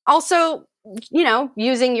 Also,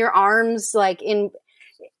 using your arms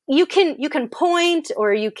you can point,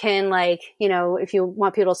 or you can if you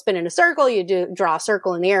want people to spin in a circle, you draw a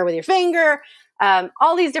circle in the air with your finger.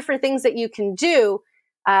 All these different things that you can do.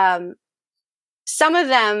 Some of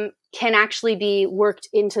them can actually be worked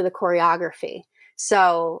into the choreography.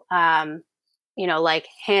 So,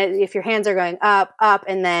 if your hands are going up, up,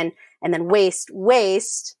 and then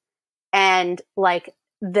waist, and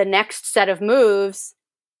the next set of moves,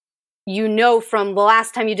 from the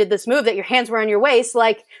last time you did this move that your hands were on your waist,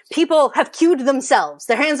 people have cued themselves.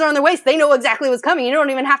 Their hands are on their waist. They know exactly what's coming. You don't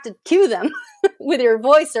even have to cue them with your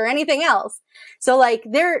voice or anything else. So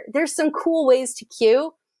there's some cool ways to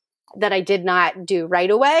cue that I did not do right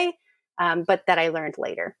away, but that I learned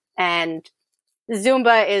later. And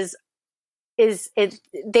Zumba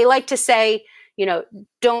they like to say,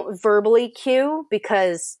 don't verbally cue,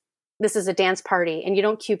 because this is a dance party and you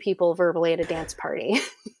don't cue people verbally at a dance party.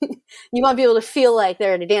 You want people to feel like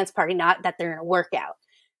they're at a dance party, not that they're in a workout.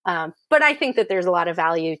 But I think that there's a lot of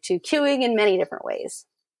value to cueing in many different ways.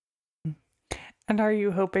 And are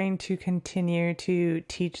you hoping to continue to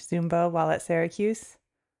teach Zumba while at Syracuse?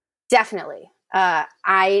 Definitely.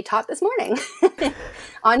 I taught this morning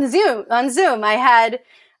on Zoom. I had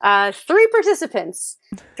 3 participants,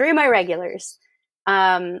 3 of my regulars.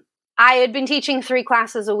 I had been teaching 3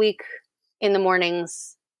 classes a week in the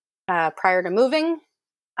mornings prior to moving.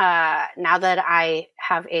 Now that I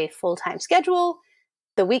have a full-time schedule,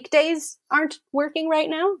 the weekdays aren't working right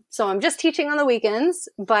now, so I'm just teaching on the weekends.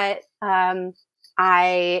 But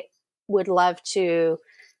I would love to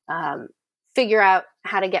figure out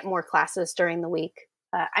how to get more classes during the week.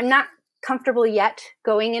 I'm not comfortable yet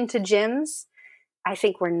going into gyms. I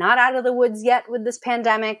think we're not out of the woods yet with this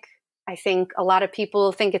pandemic. I think a lot of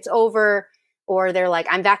people think it's over, or they're like,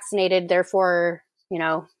 I'm vaccinated, therefore,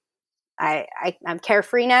 I'm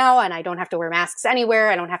carefree now and I don't have to wear masks anywhere.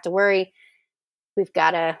 I don't have to worry. We've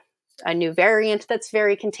got a new variant that's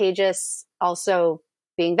very contagious. Also,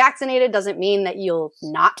 being vaccinated doesn't mean that you'll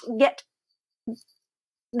not get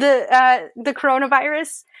the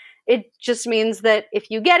coronavirus. It just means that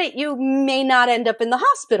if you get it, you may not end up in the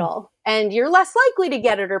hospital, and you're less likely to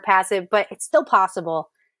get it or pass it, but it's still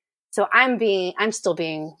possible. So I'm still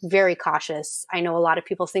being very cautious. I know a lot of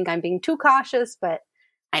people think I'm being too cautious, but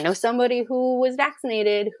I know somebody who was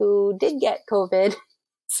vaccinated who did get COVID.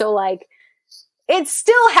 So it's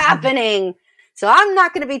still happening. So I'm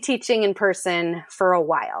not going to be teaching in person for a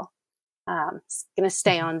while. I'm going to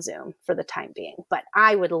stay on Zoom for the time being, but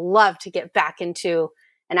I would love to get back into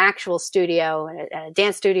an actual studio, a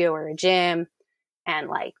dance studio or a gym, and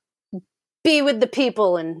be with the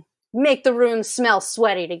people and make the room smell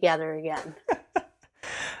sweaty together again.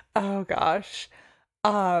 Oh gosh.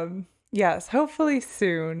 Yes, hopefully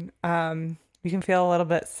soon. We can feel a little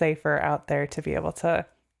bit safer out there to be able to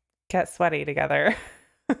get sweaty together.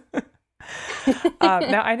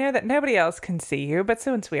 Now I know that nobody else can see you, but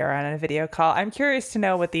since we are on a video call, I'm curious to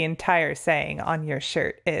know what the entire saying on your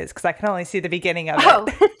shirt is, because I can only see the beginning of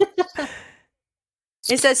it.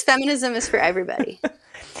 It says feminism is for everybody.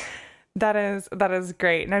 That is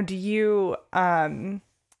great. Now, do you have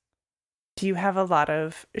a lot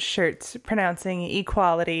of shirts pronouncing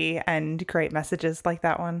equality and great messages like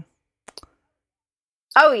that one?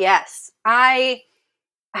 Oh yes. I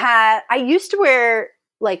used to wear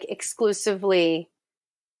exclusively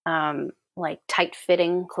tight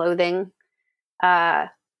fitting clothing.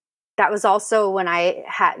 That was also when I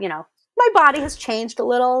had, my body has changed a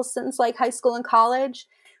little since high school and college,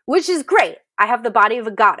 which is great. I have the body of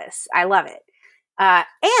a goddess. I love it.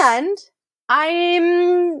 And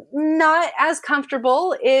I'm not as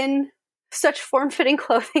comfortable in such form-fitting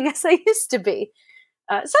clothing as I used to be.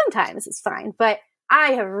 Sometimes it's fine, but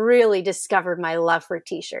I have really discovered my love for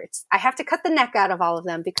t-shirts. I have to cut the neck out of all of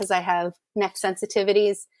them because I have neck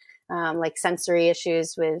sensitivities, sensory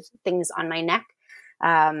issues with things on my neck.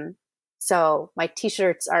 So my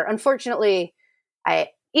t-shirts are, unfortunately,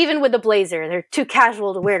 even with the blazer, they're too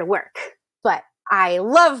casual to wear to work. But I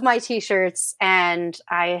love my t-shirts, and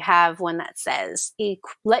I have one that says,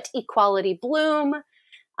 let equality bloom.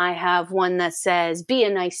 I have one that says, be a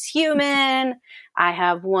nice human. I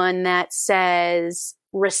have one that says,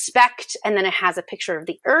 respect, and then it has a picture of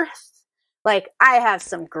the earth. I have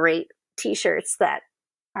some great t-shirts that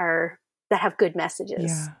have good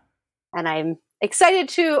messages. Yeah. And I'm excited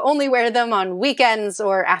to only wear them on weekends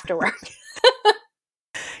or after work.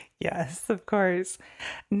 Yes, of course.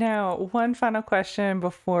 Now, one final question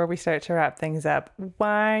before we start to wrap things up.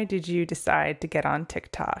 Why did you decide to get on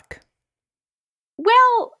TikTok?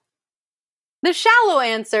 Well, The shallow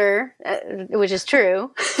answer, which is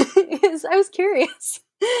true, is I was curious.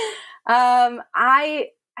 I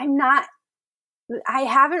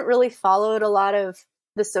haven't really followed a lot of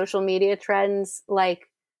the social media trends. Like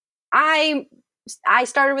I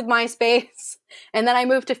started with MySpace and then I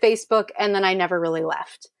moved to Facebook and then I never really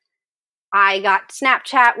left. I got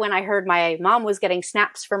Snapchat when I heard my mom was getting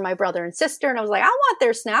snaps from my brother and sister. And I was like, I want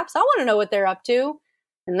their snaps. I want to know what they're up to.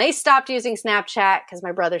 And they stopped using Snapchat because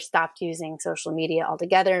my brother stopped using social media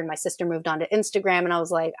altogether. And my sister moved on to Instagram. And I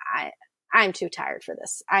was like, I'm too tired for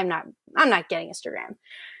this. I'm not getting Instagram.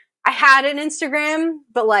 I had an Instagram,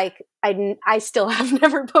 but like I still have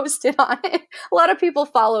never posted on it. A lot of people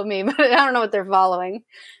follow me, but I don't know what they're following.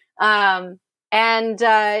 And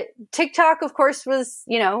TikTok, of course, was,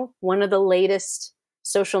 one of the latest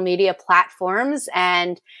social media platforms.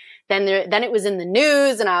 And then it was in the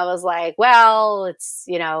news and I was like, well,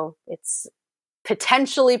 it's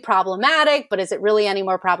potentially problematic, but is it really any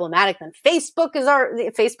more problematic than Facebook?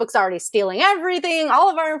 Facebook's already stealing everything, all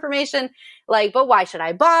of our information. Like, but why should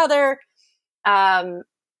I bother? And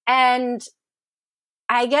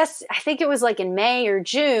I think it was like in May or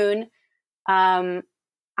June,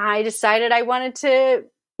 I decided I wanted to,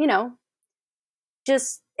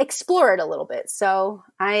 just explore it a little bit. So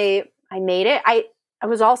I made it. I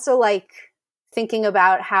was also like thinking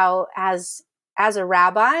about how as a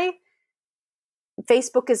rabbi,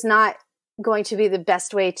 Facebook is not going to be the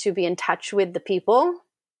best way to be in touch with the people,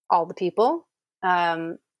 all the people.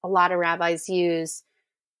 A lot of rabbis use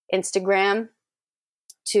Instagram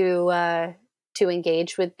to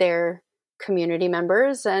engage with their community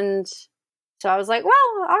members. And so I was like,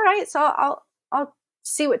 well, all right, so I'll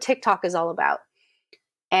see what TikTok is all about.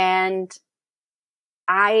 And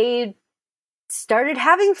I started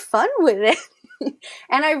having fun with it.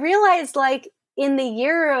 And I realized, like, in the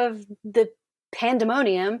year of the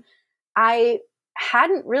pandemonium, I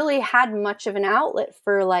hadn't really had much of an outlet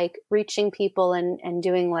for like reaching people and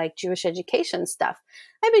doing like Jewish education stuff.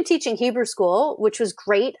 I've been teaching Hebrew school, which was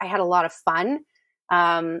great. I had a lot of fun.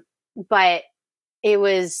 But it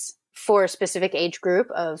was for a specific age group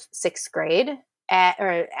of sixth grade.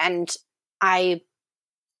 And I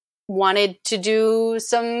wanted to do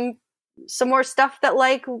some more stuff that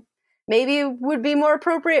like maybe would be more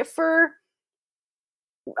appropriate for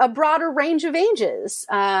a broader range of ages,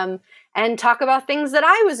 and talk about things that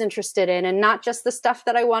I was interested in and not just the stuff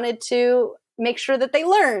that I wanted to make sure that they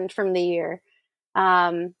learned from the year.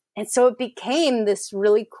 And so it became this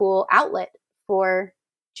really cool outlet for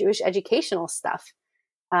Jewish educational stuff.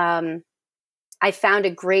 I found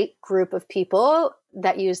a great group of people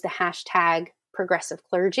that use the hashtag progressive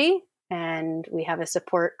clergy. And we have a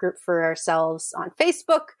support group for ourselves on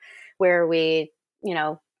Facebook where we,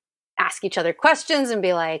 ask each other questions and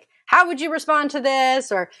be like, how would you respond to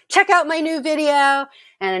this? Or check out my new video.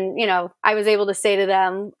 And, I was able to say to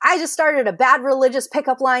them, I just started a bad religious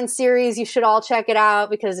pickup line series. You should all check it out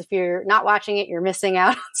because if you're not watching it, you're missing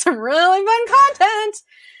out on some really fun content.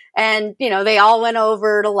 And, they all went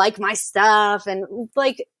over to like my stuff. And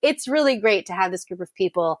like, it's really great to have this group of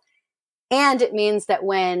people. And it means that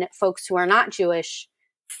when folks who are not Jewish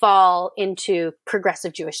fall into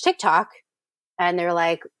progressive Jewish TikTok, and they're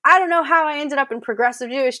like, I don't know how I ended up in progressive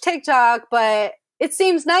Jewish TikTok, but it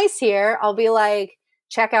seems nice here. I'll be like,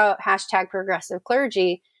 check out hashtag progressive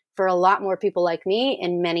clergy for a lot more people like me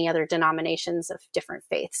in many other denominations of different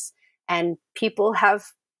faiths. And people have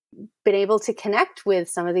been able to connect with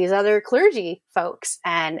some of these other clergy folks.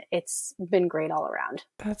 And it's been great all around.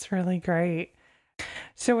 That's really great.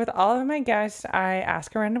 So with all of my guests, I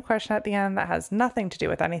ask a random question at the end that has nothing to do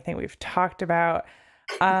with anything we've talked about.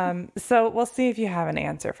 So we'll see if you have an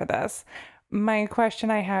answer for this. My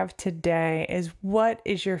question I have today is, what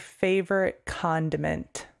is your favorite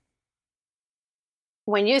condiment?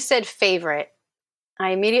 When you said favorite, I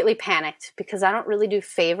immediately panicked because I don't really do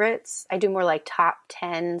favorites. I do more like top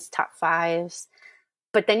 10s, top 5s.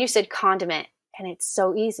 But then you said condiment, and it's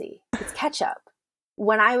so easy. It's ketchup.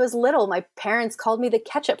 When I was little, my parents called me the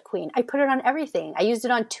ketchup queen. I put it on everything. I used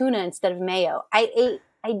it on tuna instead of mayo.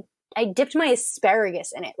 I dipped my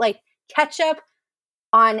asparagus in it, like ketchup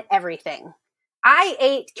on everything. I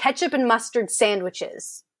ate ketchup and mustard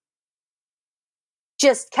sandwiches.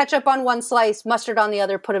 Just ketchup on one slice, mustard on the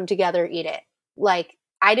other, put them together, eat it. Like,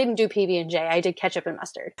 I didn't do PB&J. I did ketchup and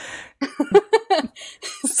mustard.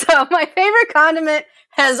 So my favorite condiment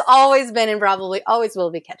has always been and probably always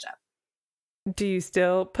will be ketchup. Do you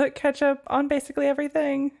still put ketchup on basically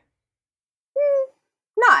everything?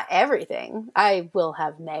 Not everything. I will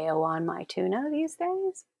have mayo on my tuna these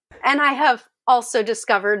days. And I have also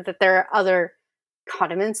discovered that there are other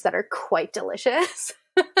condiments that are quite delicious.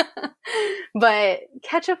 But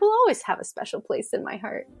ketchup will always have a special place in my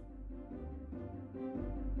heart.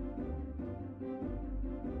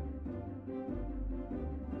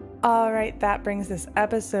 All right, that brings this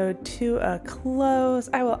episode to a close.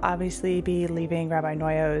 I will obviously be leaving Rabbi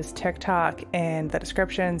Noyo's TikTok in the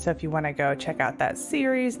description, so if you want to go check out that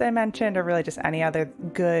series that I mentioned, or really just any other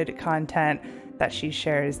good content that she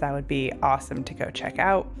shares, that would be awesome to go check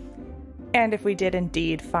out. And if we did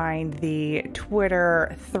indeed find the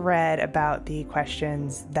Twitter thread about the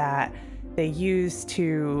questions that they use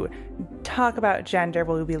to talk about gender,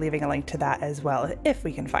 we'll be leaving a link to that as well, if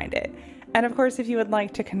we can find it. And of course, if you would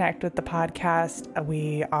like to connect with the podcast,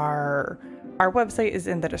 our website is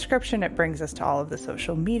in the description. It brings us to all of the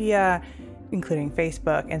social media, including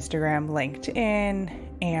Facebook, Instagram, LinkedIn.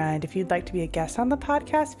 And if you'd like to be a guest on the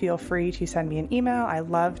podcast, feel free to send me an email. I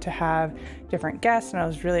love to have different guests, and I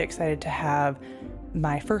was really excited to have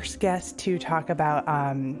my first guest to talk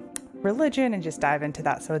about religion and just dive into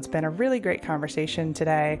that. So it's been a really great conversation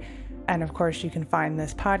today. And of course, you can find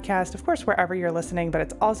this podcast, of course, wherever you're listening, but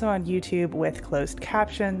it's also on YouTube with closed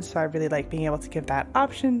captions. So I really like being able to give that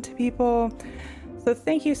option to people. So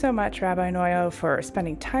thank you so much, Rabbi Noyo, for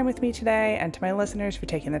spending time with me today, and to my listeners for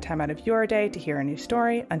taking the time out of your day to hear a new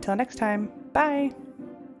story. Until next time, bye.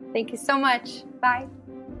 Thank you so much. Bye.